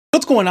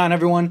What's going on,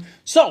 everyone?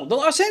 So the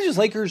Los Angeles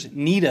Lakers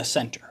need a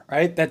center,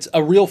 right? That's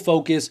a real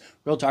focus,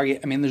 real target.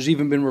 I mean, there's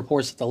even been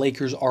reports that the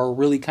Lakers are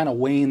really kind of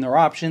weighing their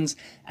options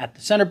at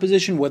the center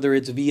position, whether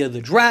it's via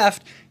the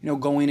draft,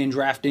 going and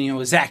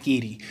drafting, Zach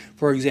Edey,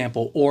 for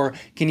example, or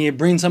can you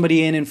bring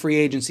somebody in free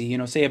agency,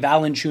 say a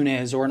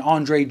Valanciunas or an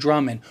Andre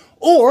Drummond,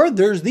 or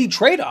there's the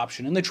trade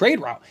option in the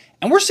trade route.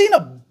 And we're seeing a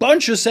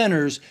bunch of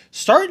centers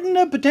starting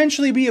to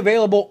potentially be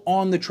available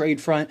on the trade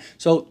front.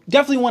 So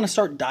definitely want to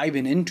start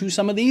diving into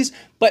some of these.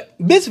 But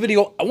this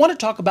video, I want to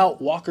talk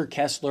about Walker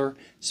Kessler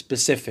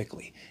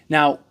specifically.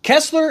 Now,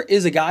 Kessler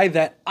is a guy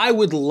that I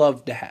would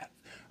love to have.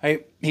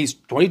 Right? He's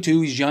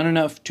 22. He's young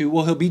enough to,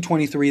 well, he'll be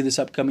 23 this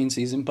upcoming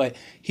season, but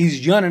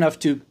he's young enough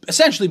to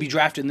essentially be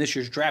drafted in this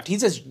year's draft.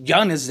 He's as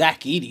young as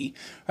Zach Edey,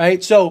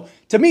 right? So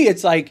to me,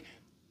 it's like,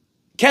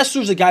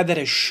 Kessler's a guy that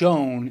has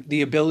shown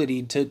the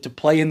ability to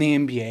play in the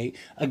NBA,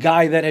 a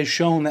guy that has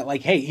shown that,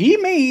 like, hey, he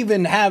may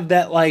even have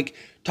that, like,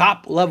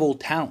 top-level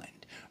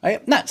talent, right?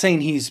 I'm not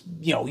saying he's,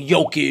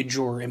 Jokic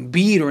or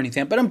Embiid or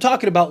anything, but I'm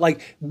talking about,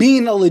 like,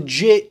 being a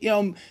legit,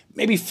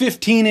 maybe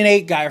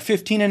 15-8 guy or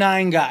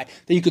 15-9 guy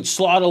that you could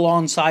slot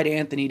alongside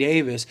Anthony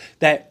Davis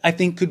that I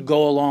think could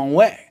go a long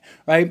way,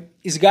 right?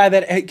 He's a guy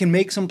that can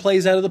make some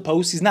plays out of the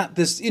post. He's not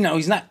this,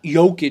 he's not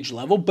Jokic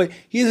level, but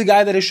he's a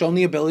guy that has shown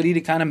the ability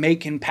to kind of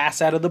make and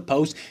pass out of the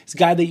post. He's a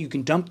guy that you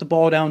can dump the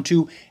ball down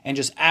to and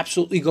just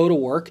absolutely go to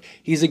work.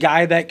 He's a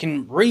guy that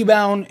can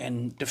rebound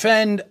and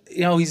defend.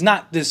 He's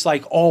not this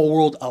like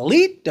all-world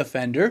elite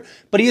defender,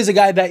 but he is a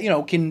guy that,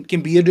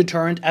 can be a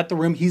deterrent at the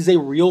rim. He's a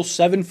real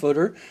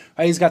 7-footer,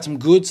 right? He's got some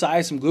good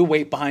size, some good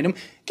weight behind him.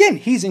 Again,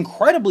 he's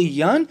incredibly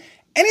young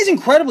and he's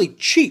incredibly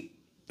cheap.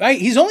 Right?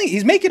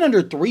 He's making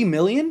under $3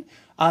 million.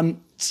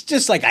 It's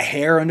just like a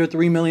hair under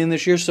 $3 million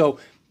this year. So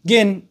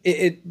again,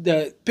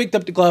 it picked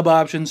up the club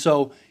option.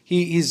 So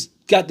he's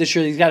got this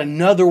year. He's got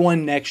another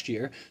one next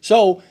year.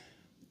 So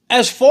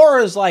as far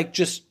as like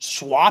just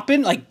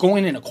swapping, like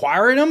going and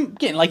acquiring him,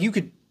 again, like you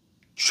could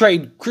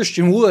trade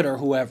Christian Wood or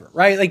whoever,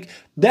 right? Like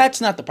that's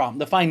not the problem.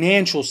 The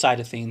financial side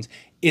of things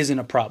isn't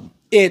a problem.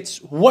 It's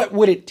what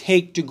would it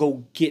take to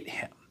go get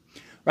him,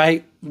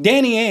 right?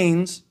 Danny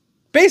Ainge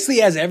basically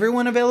has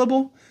everyone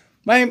available,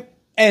 right?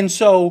 And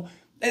so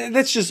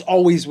that's just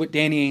always what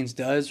Danny Ainge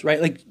does,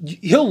 right? Like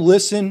he'll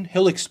listen,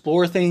 he'll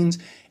explore things.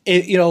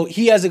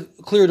 He has a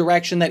clear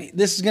direction that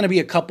this is going to be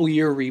a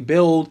couple-year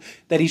rebuild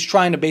that he's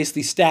trying to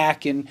basically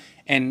stack and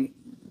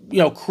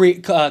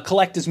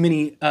collect as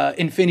many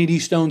infinity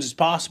stones as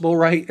possible,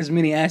 right? As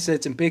many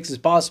assets and picks as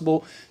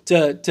possible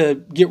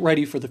to get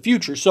ready for the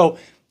future. So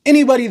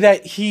anybody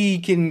that he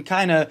can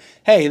kind of,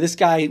 hey, this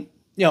guy,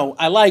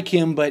 I like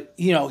him, but,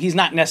 he's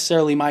not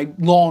necessarily my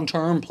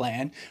long-term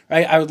plan,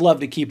 right? I would love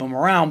to keep him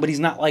around, but he's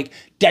not, like,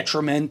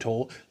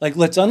 detrimental. Like,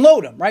 let's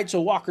unload him, right?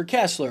 So Walker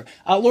Kessler,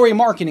 Lauri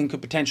Markkanen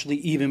could potentially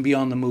even be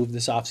on the move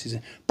this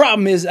offseason.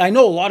 Problem is, I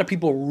know a lot of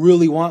people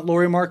really want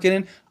Lauri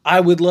Markkanen.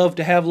 I would love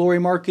to have Lauri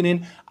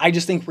Markkanen. I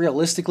just think,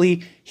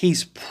 realistically,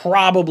 he's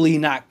probably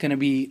not going to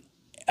be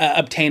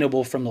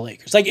obtainable from the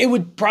Lakers. Like, it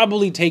would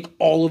probably take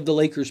all of the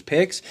Lakers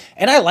picks,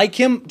 and I like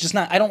him,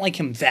 I don't like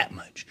him that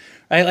much.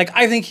 Right? Like,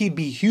 I think he'd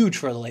be huge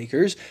for the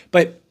Lakers,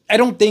 but I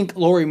don't think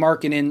Lauri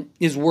Markkanen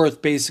is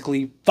worth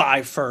basically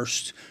 5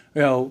 firsts,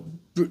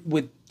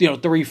 with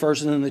 3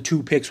 firsts and then the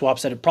 2 pick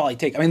swaps that it'd probably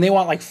take. I mean, they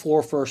want like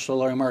 4 firsts for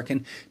Lauri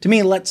Markkanen. To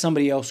me, let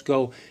somebody else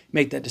go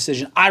make that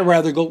decision. I'd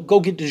rather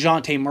go get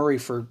DeJounte Murray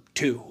for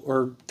 2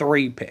 or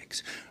 3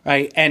 picks,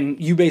 right? And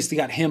you basically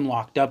got him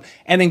locked up,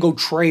 and then go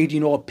trade,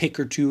 a pick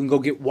or 2 and go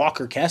get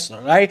Walker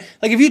Kessler, right?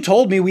 Like, if you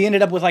told me we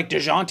ended up with like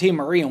DeJounte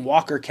Murray and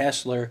Walker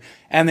Kessler,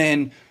 and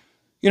then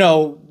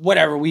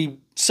whatever, we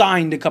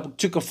signed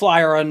took a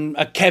flyer on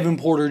a Kevin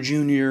Porter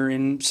Jr.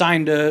 and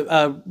signed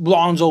a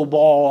Lonzo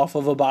Ball off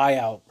of a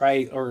buyout,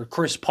 right? Or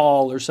Chris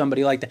Paul or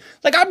somebody like that.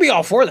 Like, I'd be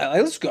all for that.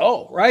 Like, let's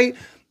go, right?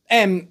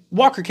 And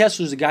Walker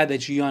Kessler's a guy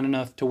that's young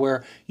enough to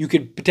where you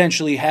could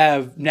potentially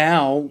have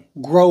now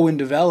grow and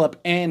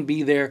develop and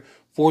be there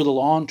for the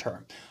long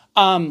term.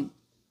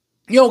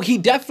 He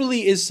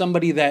definitely is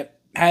somebody that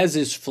has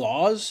his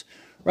flaws,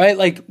 right?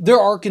 Like, there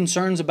are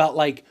concerns about,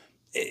 like,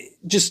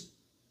 just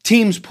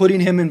teams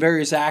putting him in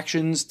various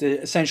actions to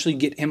essentially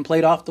get him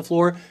played off the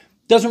floor.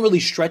 Doesn't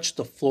really stretch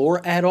the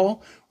floor at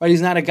all, right?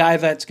 He's not a guy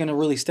that's going to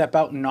really step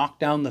out and knock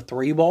down the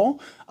 3 ball.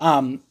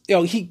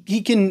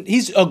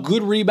 He's a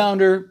good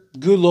rebounder,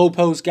 good low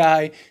post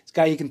guy. This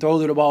guy you can throw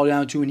the ball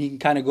down to and he can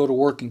kind of go to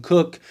work and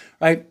cook,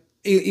 right?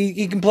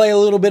 He can play a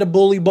little bit of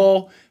bully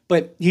ball,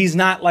 but he's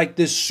not like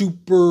this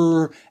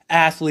super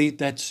athlete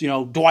that's,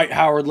 Dwight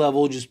Howard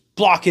level, just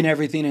blocking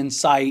everything in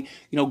sight,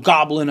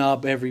 gobbling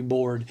up every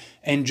board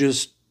and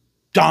just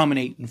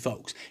dominating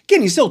folks.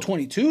 Again, he's still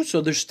 22,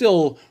 so there's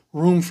still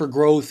room for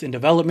growth and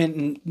development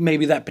and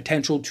maybe that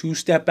potential to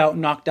step out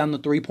and knock down the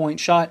 3-point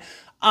shot.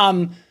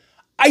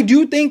 I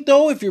do think,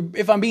 though,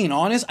 if I'm being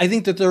honest, I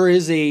think that there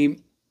is a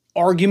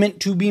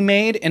argument to be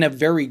made, and a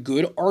very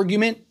good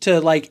argument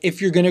to, like,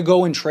 if you're going to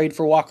go and trade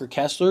for Walker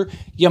Kessler,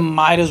 you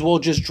might as well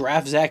just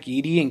draft Zach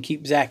Edey and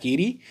keep Zach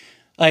Edey.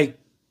 Like,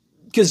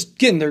 because,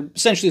 again, they're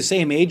essentially the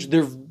same age.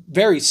 They're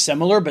very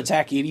similar, but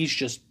Zach Edey's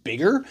just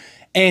bigger.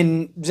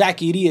 And Zach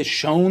Edey has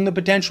shown the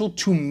potential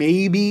to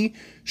maybe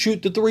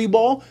shoot the three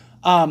ball.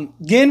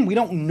 Again, we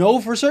don't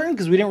know for certain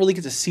because we didn't really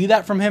get to see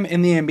that from him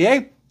in the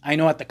NBA. I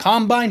know at the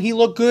Combine he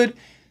looked good.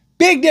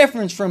 Big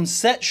difference from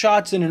set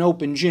shots in an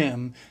open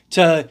gym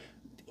to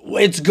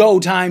it's go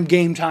time,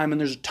 game time, and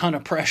there's a ton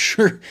of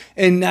pressure,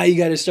 and now you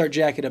got to start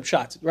jacking up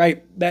shots,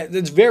 right?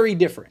 That's very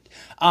different.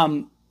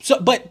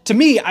 But to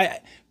me,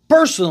 I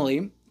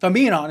personally, if I'm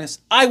being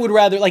honest, I would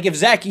rather, like, if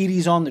Zach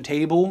Edey's on the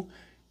table,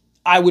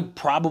 I would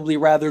probably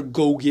rather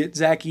go get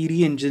Zach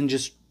Edey and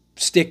just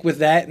stick with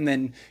that, and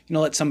then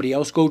let somebody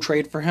else go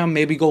trade for him.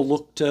 Maybe go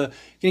look to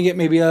get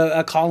maybe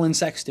a Colin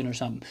Sexton or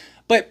something.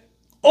 But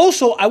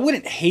also, I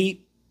wouldn't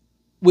hate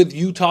with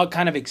Utah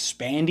kind of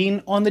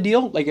expanding on the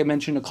deal, like I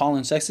mentioned to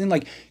Colin Sexton.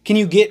 Like, can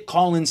you get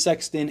Colin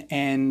Sexton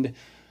and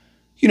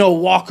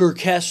Walker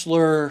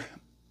Kessler,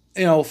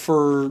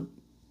 for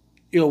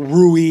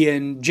Rui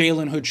and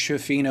Jalen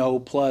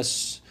Hood-Schifino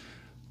plus,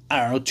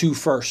 I don't know, 2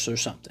 firsts or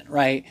something,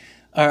 right?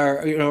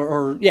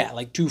 Or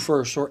like 2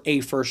 firsts or a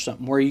first,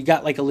 something where you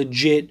got like a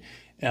legit,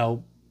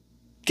 guy.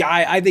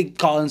 I think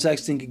Colin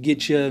Sexton could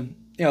get you,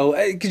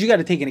 because you got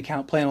to take into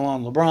account playing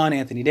along LeBron,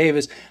 Anthony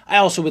Davis. I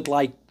also would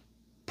like,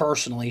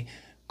 personally,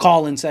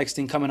 Colin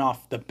Sexton coming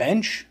off the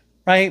bench,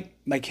 right?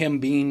 Like him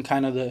being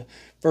kind of the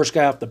first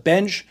guy off the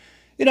bench,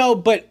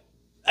 but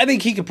I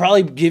think he could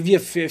probably give you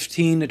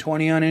 15 to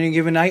 20 on any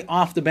given night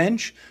off the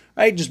bench,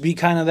 right? Just be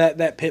kind of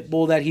that pit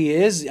bull that he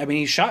is. I mean,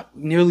 he shot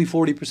nearly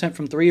 40%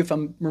 from 3, if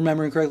I'm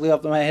remembering correctly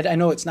off my head. I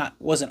know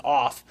wasn't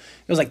off.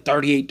 It was like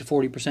 38 to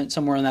 40%,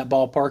 somewhere in that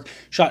ballpark.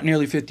 Shot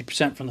nearly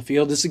 50% from the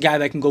field. This is a guy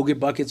that can go get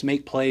buckets,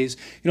 make plays.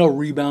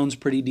 Rebounds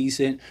pretty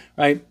decent,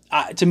 right?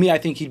 To me, I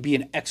think he'd be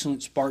an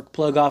excellent spark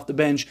plug off the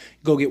bench.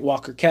 Go get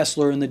Walker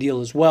Kessler in the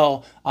deal as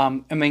well.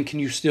 And then can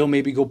you still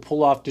maybe go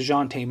pull off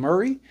DeJounte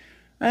Murray?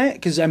 Right?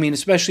 Because, I mean,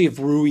 especially if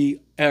Reeves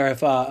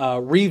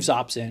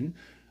opts in,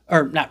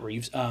 or not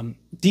Reeves,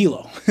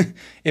 D'Lo.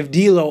 If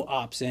D'Lo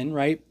opts in,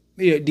 right?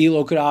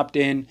 D'Lo could opt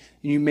in,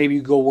 and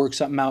maybe go work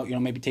something out.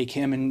 Maybe take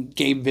him and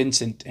Gabe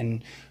Vincent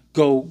and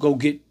go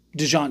get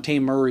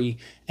DeJounte Murray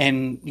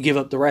and give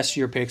up the rest of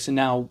your picks. And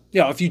now,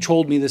 if you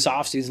told me this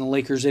offseason the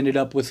Lakers ended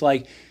up with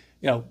like,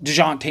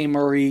 DeJounte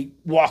Murray,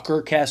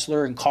 Walker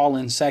Kessler, and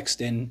Colin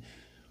Sexton,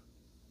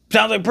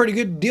 sounds like a pretty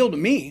good deal to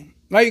me.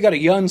 Right, you got a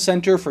young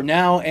center for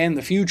now and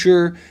the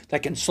future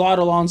that can slot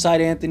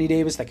alongside Anthony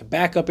Davis, that can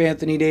back up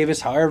Anthony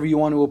Davis, however you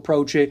want to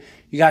approach it.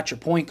 You got your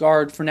point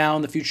guard for now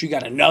and the future. You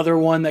got another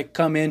one that can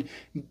come in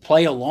and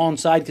play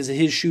alongside because of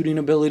his shooting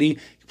ability.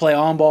 Play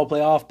on ball,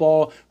 play off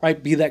ball,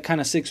 right? Be that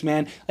kind of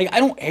 6-man. Like, I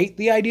don't hate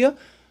the idea.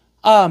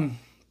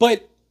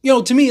 But,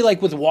 to me,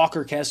 like with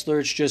Walker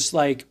Kessler, it's just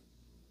like,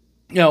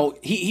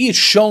 he has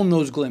shown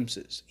those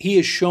glimpses. He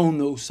has shown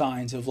those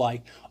signs of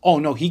like, oh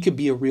no, he could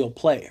be a real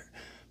player.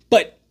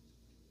 But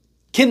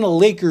can the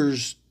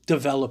Lakers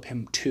develop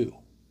him too,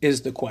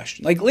 is the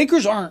question. Like,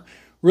 Lakers aren't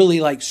really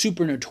like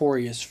super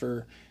notorious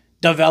for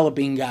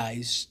developing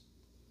guys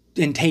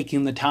and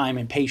taking the time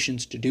and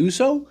patience to do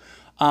so.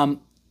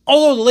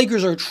 Although the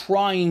Lakers are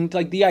trying,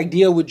 like the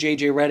idea with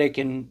JJ Redick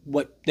and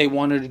what they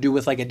wanted to do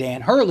with like a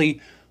Dan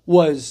Hurley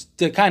was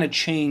to kind of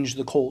change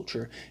the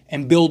culture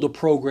and build a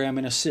program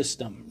and a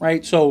system,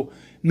 right? So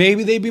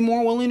maybe they'd be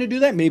more willing to do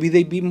that. Maybe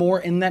they'd be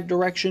more in that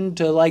direction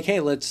to like, hey,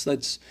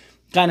 let's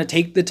kind of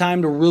take the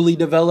time to really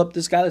develop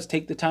this guy. Let's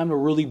take the time to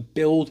really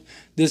build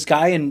this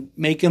guy and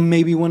make him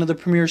maybe one of the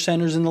premier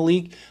centers in the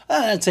league.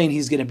 I'm not saying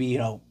he's going to be,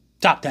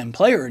 top 10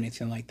 player or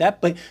anything like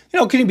that, but,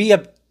 can he be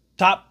a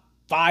top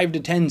 5 to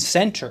 10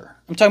 center?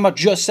 I'm talking about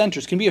just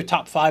centers. Can he be a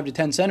top 5 to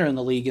 10 center in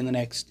the league in the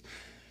next,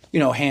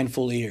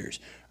 handful of years,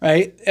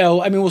 right?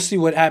 I mean, we'll see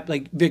what happens.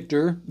 Like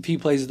Victor, if he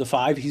plays at the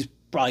 5, he's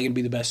probably going to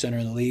be the best center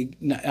in the league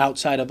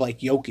outside of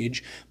like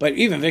Jokic, but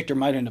even Victor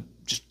might end up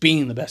just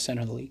being the best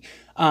center in the league.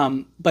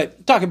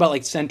 But talking about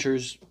like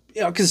centers,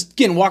 because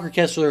again, Walker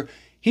Kessler,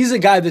 he's a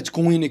guy that's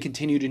going to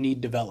continue to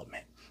need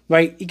development,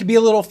 right? He could be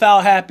a little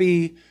foul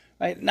happy,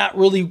 right? Not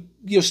really,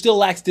 still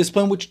lacks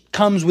discipline, which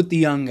comes with the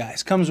young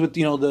guys, comes with,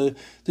 the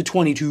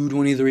 22,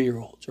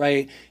 23-year-olds,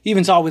 right?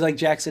 Even saw with like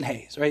Jackson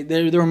Hayes, right?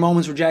 There were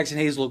moments where Jackson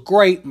Hayes looked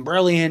great and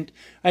brilliant.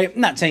 Right?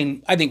 I'm not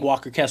saying I think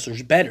Walker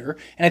Kessler's better,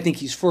 and I think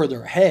he's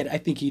further ahead. I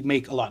think he'd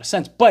make a lot of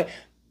sense. But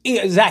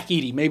Zach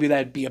Edey, maybe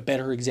that'd be a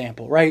better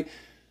example, right?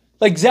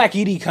 Like Zach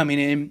Edey coming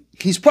in,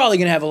 he's probably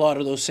going to have a lot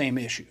of those same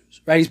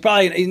issues, right?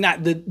 He's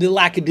not the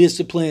lack of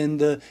discipline,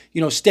 the,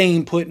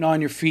 staying putting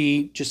on your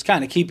feet, just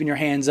kind of keeping your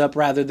hands up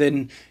rather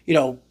than,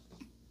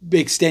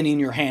 extending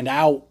your hand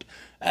out.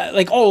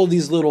 Like all of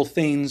these little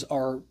things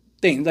are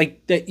things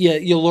like that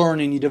you learn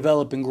and you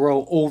develop and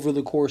grow over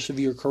the course of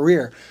your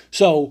career.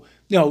 So,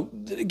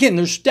 again,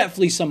 there's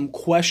definitely some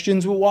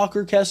questions with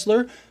Walker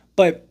Kessler,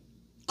 but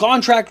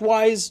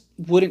contract-wise,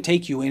 wouldn't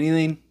take you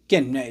anything.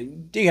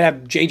 Again, you could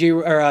have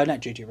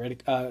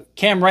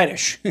Cam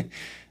Reddish. You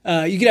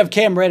could have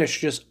Cam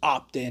Reddish just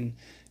opt in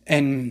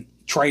and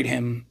trade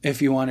him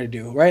if you want to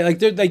do, right?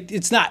 Like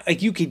it's not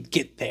like you could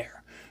get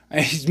there.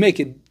 Right? He's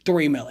making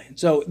 $3 million,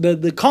 so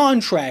the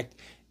contract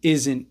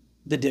isn't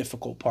the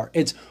difficult part.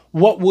 It's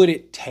what would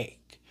it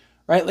take,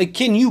 right? Like,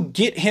 can you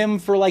get him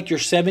for like your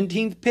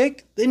 17th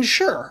pick? Then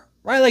sure,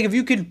 right? Like if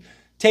you could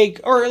take,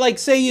 or like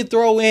say you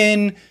throw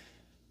in,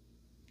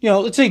 you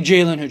know, let's say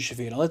Jalen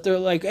Hood-Schifino. They're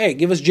like, hey,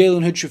 give us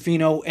Jalen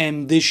Hood-Schifino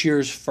and this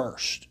year's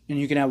first, and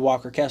you can have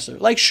Walker Kessler.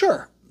 Like,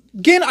 sure.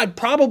 Again, I'd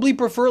probably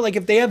prefer, like,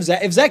 if they have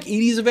if Zach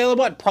Edey's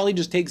available, I'd probably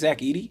just take Zach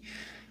Edey,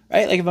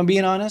 right? Like, if I'm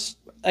being honest,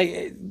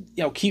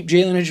 keep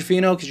Jalen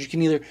Hood-Schifino because you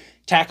can either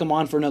tack him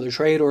on for another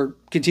trade or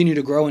continue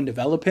to grow and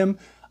develop him,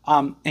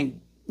 and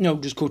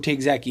just go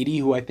take Zach Edey,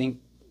 who I think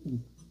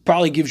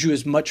probably gives you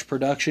as much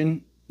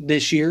production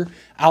this year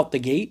out the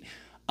gate.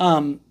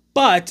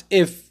 But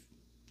if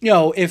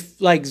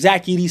like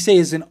Zach Edey say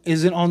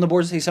isn't on the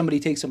board, say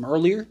somebody takes him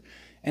earlier,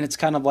 and it's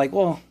kind of like,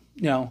 well,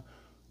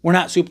 we're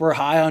not super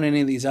high on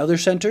any of these other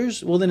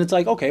centers. Well, then it's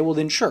like, okay, well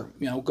then sure,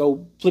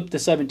 go flip the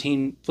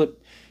 17,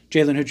 flip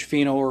Jalen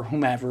Hood-Schifino or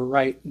whomever,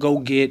 right? Go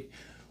get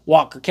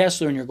Walker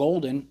Kessler and you're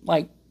golden.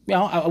 Like,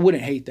 I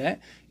wouldn't hate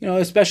that.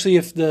 Especially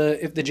if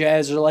the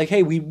Jazz are like,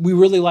 hey, we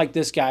really like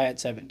this guy at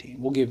 17.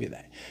 We'll give you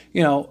that.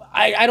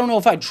 I don't know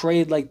if I'd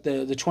trade like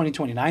the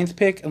 2029th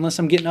pick unless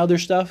I'm getting other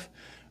stuff,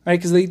 right?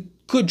 Because they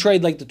could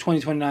trade like the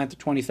 2029 to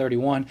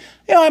 2031.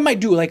 I might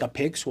do like a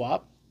pick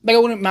swap. Like I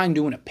wouldn't mind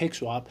doing a pick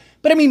swap.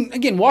 But I mean,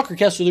 again, Walker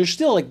Kessler,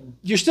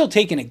 you're still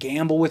taking a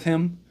gamble with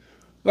him,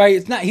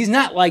 right? He's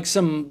not like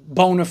some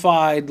bona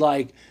fide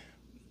like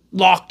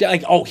locked,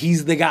 like, oh,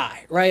 he's the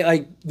guy, right?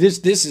 Like he's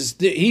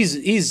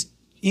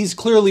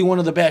clearly one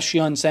of the best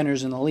young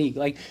centers in the league.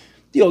 Like,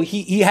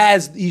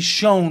 he's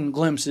shown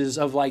glimpses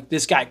of like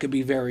this guy could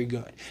be very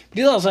good. But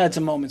he's also had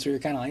some moments where you're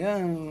kind of like,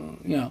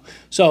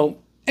 So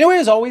anyway,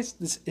 as always,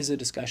 this is a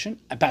discussion.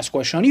 I pass the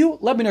question on to you.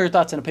 Let me know your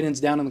thoughts and opinions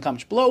down in the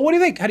comments below. What do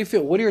you think? How do you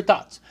feel? What are your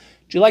thoughts?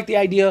 Do you like the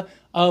idea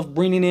of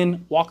bringing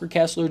in Walker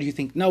Kessler? Do you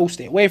think, no,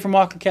 stay away from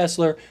Walker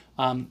Kessler?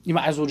 You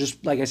might as well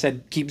just, like I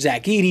said, keep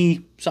Zach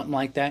Edey, something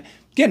like that.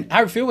 Again, how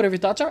do you feel? Whatever your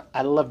thoughts are,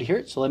 I'd love to hear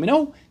it. So let me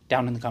know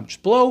down in the comments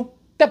below.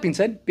 That being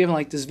said, if you haven't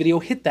liked this video,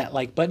 hit that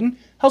like button.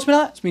 Helps me a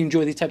lot. It's me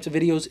enjoy these types of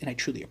videos, and I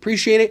truly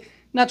appreciate it.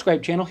 Not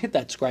subscribe channel, hit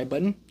that subscribe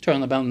button. Turn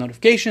on the bell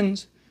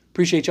notifications.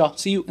 Appreciate y'all.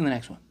 See you in the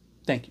next one.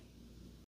 Thank you.